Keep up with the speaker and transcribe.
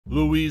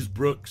Louise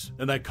Brooks,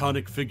 an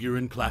iconic figure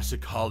in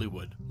classic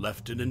Hollywood,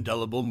 left an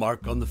indelible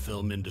mark on the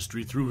film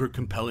industry through her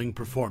compelling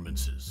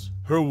performances.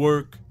 Her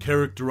work,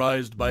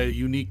 characterized by a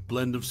unique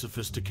blend of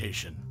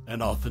sophistication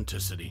and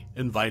authenticity,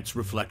 invites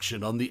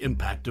reflection on the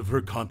impact of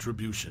her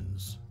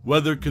contributions.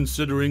 Whether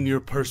considering your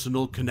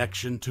personal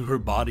connection to her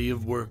body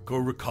of work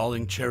or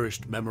recalling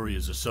cherished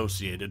memories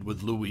associated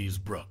with Louise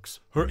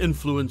Brooks, her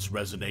influence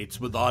resonates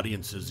with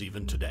audiences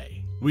even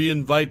today. We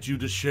invite you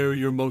to share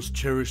your most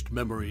cherished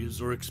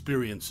memories or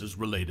experiences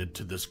related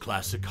to this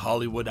classic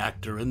Hollywood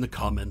actor in the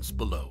comments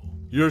below.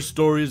 Your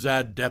stories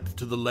add depth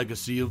to the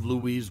legacy of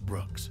Louise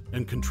Brooks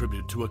and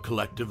contribute to a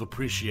collective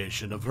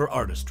appreciation of her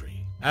artistry.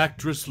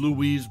 Actress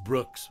Louise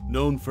Brooks,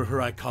 known for her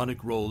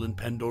iconic role in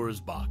Pandora's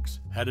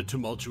Box, had a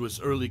tumultuous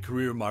early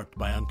career marked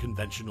by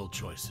unconventional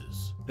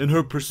choices. In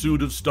her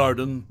pursuit of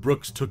stardom,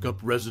 Brooks took up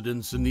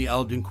residence in the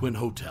Algonquin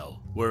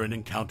Hotel, where an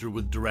encounter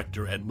with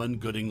director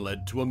Edmund Gooding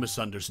led to a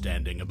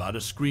misunderstanding about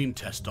a screen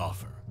test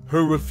offer.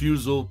 Her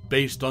refusal,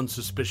 based on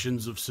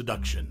suspicions of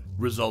seduction,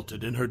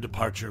 resulted in her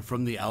departure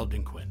from the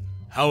Algonquin.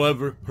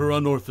 However, her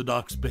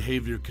unorthodox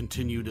behavior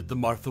continued at the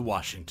Martha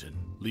Washington,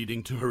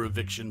 leading to her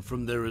eviction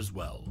from there as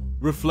well.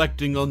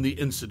 Reflecting on the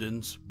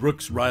incidents,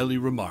 Brooks wryly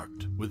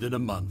remarked, "Within a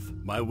month,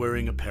 my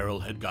wearing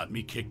apparel had got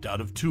me kicked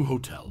out of 2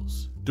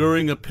 hotels."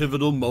 During a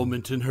pivotal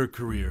moment in her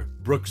career,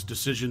 Brooks'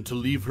 decision to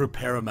leave her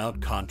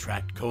Paramount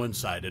contract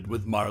coincided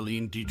with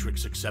Marlene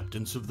Dietrich's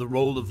acceptance of the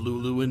role of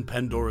Lulu in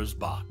Pandora's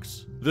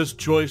Box. This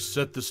choice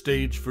set the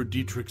stage for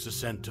Dietrich's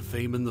ascent to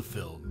fame in the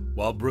film,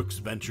 while Brooks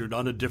ventured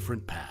on a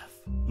different path.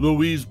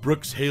 Louise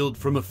Brooks hailed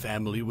from a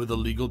family with a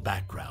legal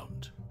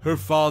background. Her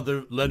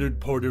father, Leonard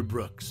Porter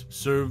Brooks,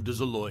 served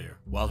as a lawyer,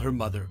 while her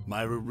mother,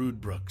 Myra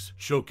Rood Brooks,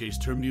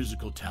 showcased her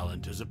musical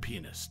talent as a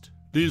pianist.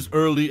 These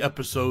early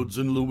episodes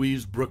in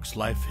Louise Brooks'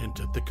 life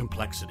hint at the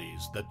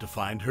complexities that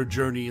defined her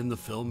journey in the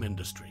film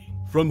industry.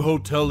 From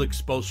hotel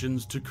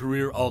expulsions to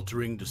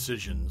career-altering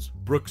decisions,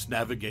 Brooks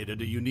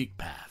navigated a unique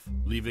path,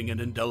 leaving an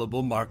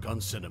indelible mark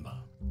on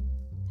cinema.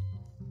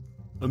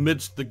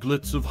 Amidst the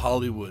glitz of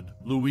Hollywood,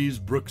 Louise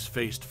Brooks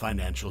faced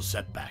financial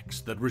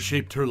setbacks that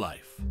reshaped her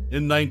life.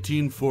 In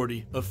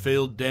 1940, a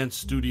failed dance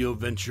studio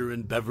venture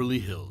in Beverly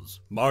Hills,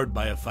 marred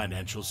by a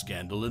financial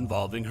scandal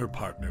involving her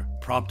partner,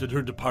 prompted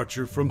her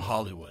departure from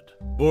Hollywood.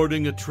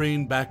 Boarding a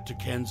train back to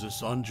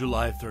Kansas on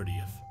July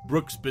 30th,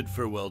 Brooks bid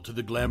farewell to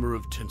the glamour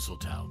of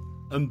Tinseltown.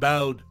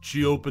 Unbowed,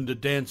 she opened a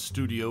dance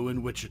studio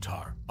in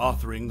Wichita,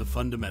 authoring the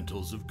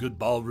fundamentals of good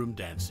ballroom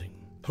dancing.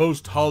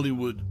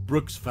 Post-Hollywood,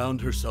 Brooks found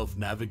herself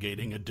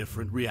navigating a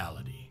different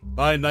reality.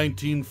 By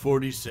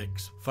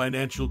 1946,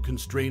 financial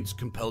constraints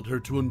compelled her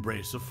to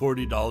embrace a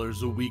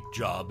 $40 a week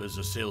job as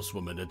a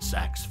saleswoman at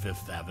Saks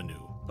Fifth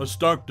Avenue, a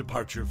stark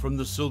departure from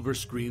the silver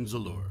screen's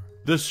allure.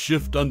 This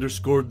shift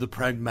underscored the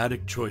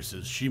pragmatic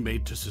choices she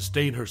made to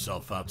sustain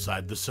herself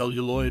outside the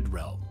celluloid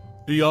realm.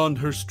 Beyond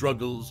her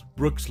struggles,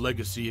 Brooks'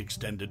 legacy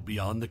extended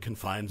beyond the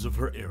confines of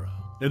her era.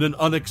 In an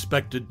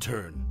unexpected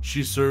turn,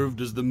 she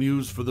served as the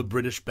muse for the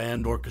British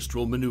band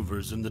orchestral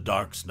maneuvers in the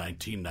Dark's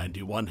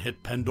 1991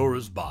 hit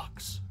Pandora's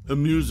Box. A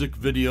music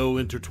video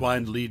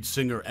intertwined lead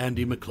singer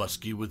Andy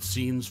McCluskey with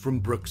scenes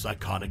from Brooks'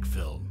 iconic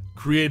film,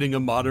 creating a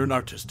modern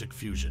artistic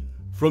fusion.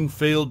 From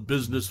failed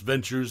business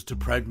ventures to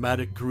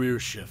pragmatic career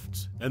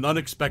shifts and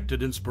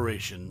unexpected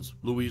inspirations,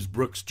 Louise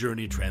Brooks'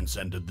 journey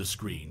transcended the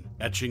screen,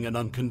 etching an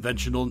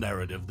unconventional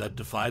narrative that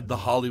defied the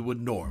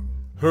Hollywood norm.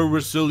 Her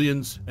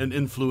resilience and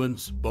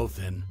influence, both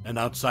in and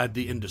outside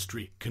the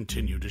industry,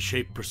 continue to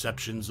shape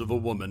perceptions of a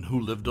woman who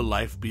lived a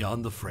life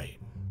beyond the frame.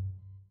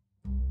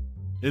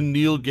 In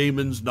Neil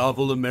Gaiman's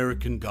novel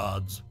American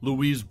Gods,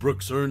 Louise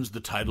Brooks earns the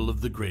title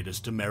of the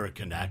greatest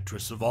American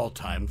actress of all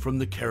time from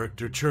the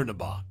character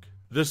Chernabog.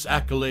 This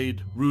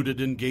accolade, rooted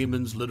in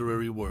Gaiman's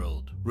literary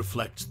world,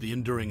 reflects the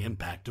enduring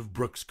impact of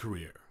Brooks'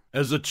 career.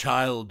 As a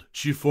child,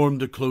 she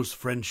formed a close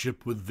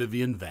friendship with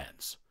Vivian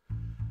Vance,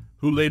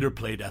 who later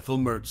played Ethel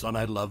Mertz on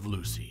I Love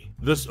Lucy.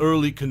 This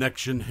early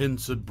connection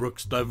hints at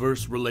Brooks'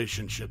 diverse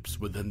relationships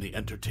within the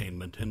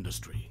entertainment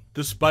industry.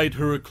 Despite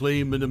her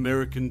acclaim in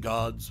American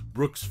Gods,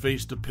 Brooks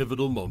faced a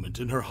pivotal moment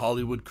in her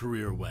Hollywood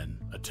career when,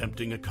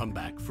 attempting a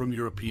comeback from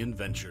European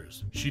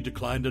ventures, she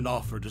declined an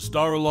offer to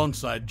star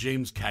alongside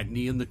James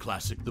Cagney in the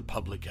classic The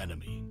Public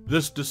Enemy.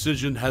 This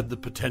decision had the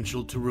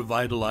potential to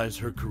revitalize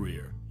her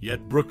career,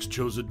 yet Brooks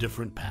chose a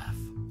different path.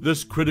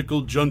 This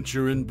critical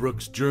juncture in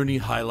Brooks' journey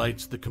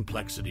highlights the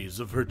complexities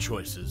of her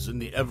choices in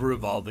the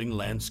ever-evolving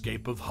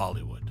landscape of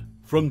Hollywood.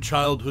 From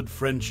childhood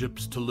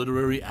friendships to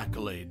literary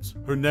accolades,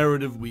 her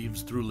narrative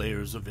weaves through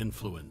layers of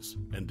influence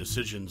and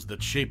decisions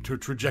that shaped her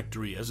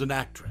trajectory as an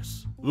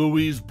actress.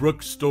 Louise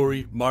Brooks'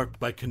 story, marked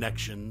by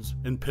connections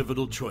and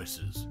pivotal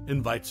choices,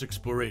 invites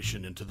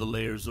exploration into the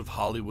layers of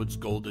Hollywood's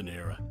golden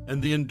era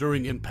and the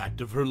enduring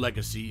impact of her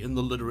legacy in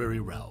the literary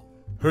realm.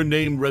 Her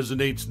name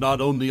resonates not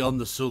only on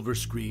the silver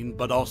screen,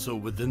 but also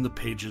within the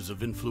pages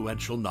of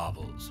influential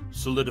novels,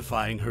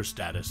 solidifying her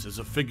status as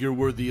a figure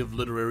worthy of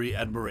literary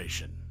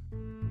admiration.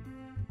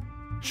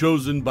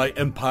 Chosen by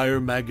Empire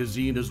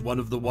magazine as one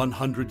of the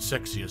 100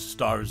 sexiest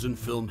stars in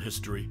film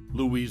history,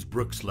 Louise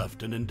Brooks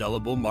left an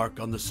indelible mark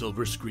on the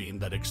silver screen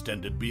that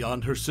extended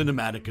beyond her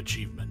cinematic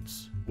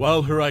achievements.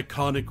 While her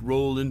iconic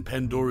role in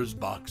Pandora's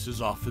box is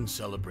often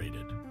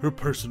celebrated, her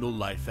personal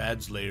life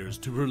adds layers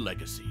to her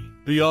legacy.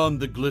 Beyond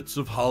the glitz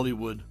of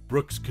Hollywood,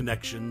 Brooks'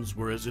 connections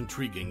were as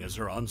intriguing as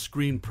her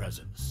on-screen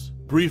presence.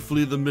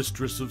 Briefly the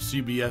mistress of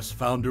CBS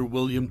founder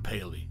William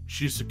Paley,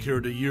 she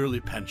secured a yearly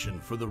pension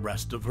for the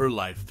rest of her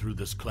life through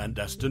this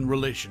clandestine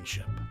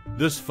relationship.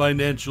 This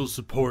financial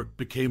support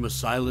became a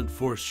silent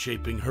force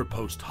shaping her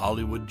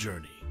post-Hollywood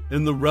journey.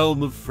 In the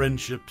realm of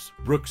friendships,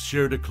 Brooks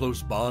shared a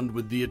close bond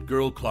with the it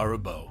girl Clara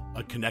Bow,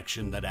 a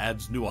connection that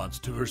adds nuance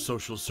to her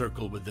social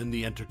circle within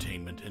the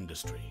entertainment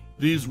industry.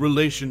 These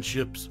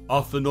relationships,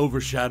 often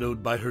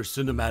overshadowed by her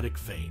cinematic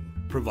fame,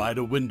 provide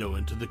a window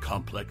into the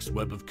complex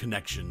web of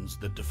connections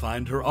that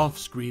defined her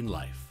off-screen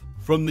life.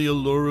 From the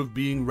allure of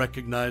being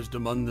recognized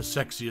among the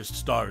sexiest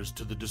stars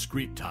to the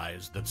discreet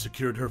ties that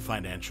secured her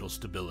financial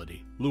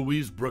stability,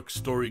 Louise Brooks'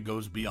 story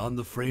goes beyond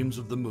the frames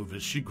of the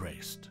movies she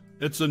graced.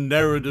 It's a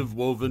narrative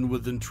woven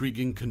with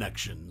intriguing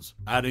connections,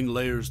 adding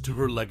layers to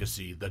her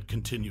legacy that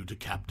continue to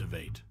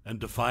captivate and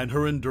define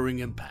her enduring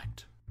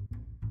impact.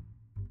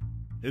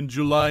 In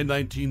July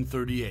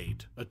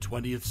 1938, a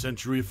 20th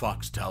Century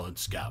Fox talent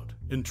scout,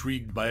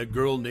 intrigued by a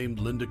girl named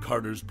Linda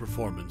Carter's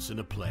performance in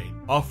a play,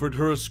 offered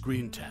her a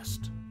screen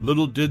test.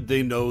 Little did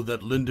they know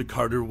that Linda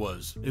Carter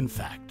was, in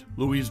fact,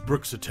 Louise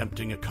Brooks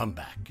attempting a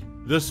comeback.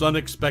 This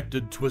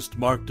unexpected twist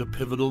marked a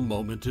pivotal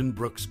moment in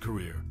Brooks'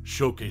 career,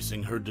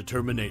 showcasing her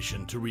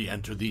determination to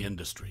re-enter the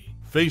industry.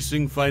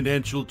 Facing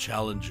financial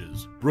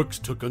challenges, Brooks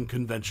took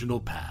unconventional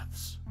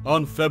paths.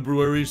 On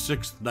February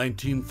 6,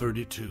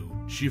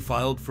 1932, she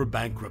filed for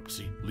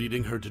bankruptcy,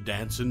 leading her to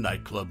dance in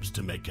nightclubs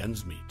to make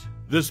ends meet.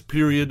 This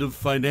period of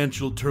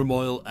financial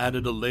turmoil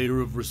added a layer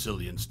of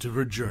resilience to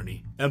her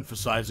journey,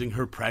 emphasizing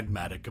her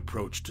pragmatic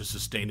approach to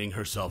sustaining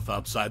herself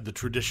outside the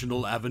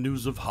traditional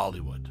avenues of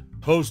Hollywood.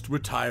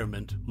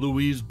 Post-retirement,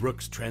 Louise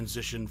Brooks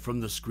transitioned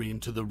from the screen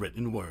to the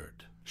written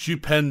word. She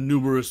penned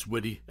numerous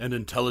witty and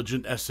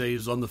intelligent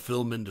essays on the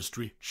film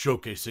industry,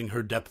 showcasing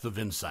her depth of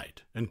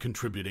insight and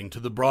contributing to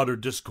the broader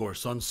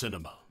discourse on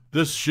cinema.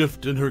 This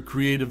shift in her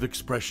creative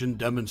expression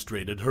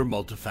demonstrated her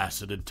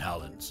multifaceted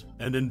talents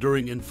and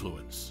enduring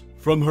influence.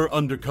 From her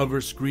undercover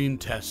screen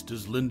test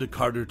as Linda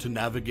Carter to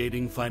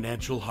navigating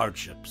financial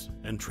hardships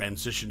and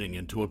transitioning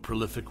into a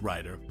prolific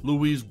writer,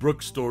 Louise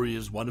Brooks' story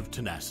is one of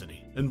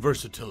tenacity and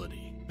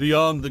versatility.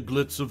 Beyond the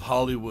glitz of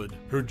Hollywood,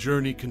 her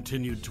journey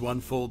continued to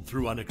unfold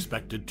through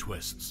unexpected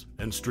twists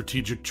and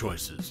strategic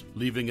choices,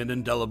 leaving an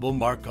indelible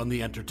mark on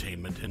the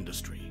entertainment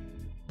industry.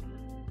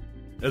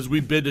 As we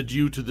bid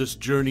adieu to this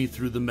journey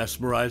through the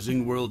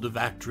mesmerizing world of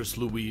actress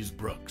Louise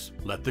Brooks,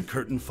 let the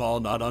curtain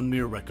fall not on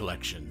mere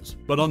recollections,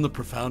 but on the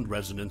profound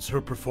resonance her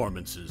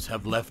performances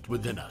have left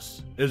within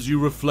us. As you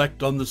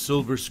reflect on the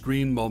silver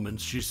screen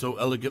moments she so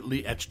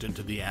elegantly etched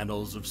into the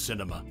annals of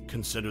cinema,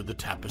 consider the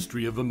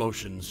tapestry of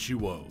emotions she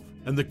wove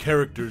and the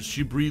characters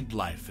she breathed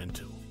life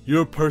into.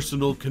 Your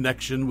personal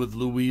connection with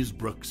Louise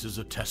Brooks is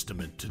a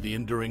testament to the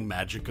enduring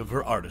magic of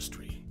her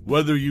artistry.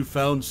 Whether you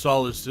found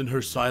solace in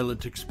her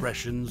silent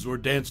expressions or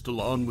danced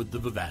along with the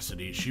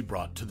vivacity she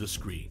brought to the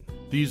screen,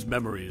 these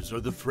memories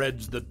are the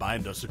threads that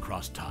bind us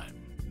across time.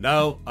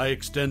 Now, I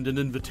extend an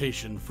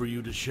invitation for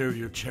you to share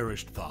your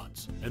cherished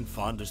thoughts and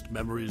fondest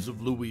memories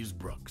of Louise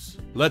Brooks.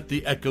 Let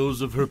the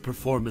echoes of her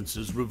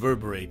performances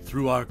reverberate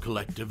through our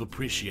collective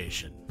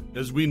appreciation.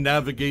 As we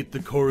navigate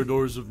the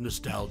corridors of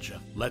nostalgia,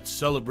 let's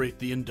celebrate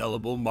the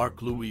indelible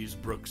mark Louise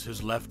Brooks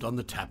has left on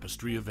the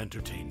tapestry of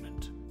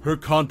entertainment. Her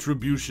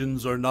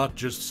contributions are not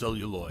just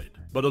celluloid,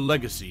 but a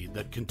legacy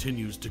that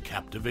continues to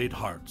captivate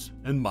hearts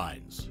and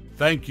minds.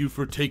 Thank you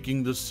for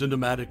taking this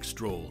cinematic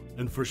stroll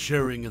and for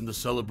sharing in the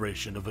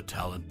celebration of a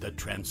talent that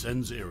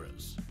transcends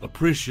eras.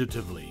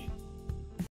 Appreciatively,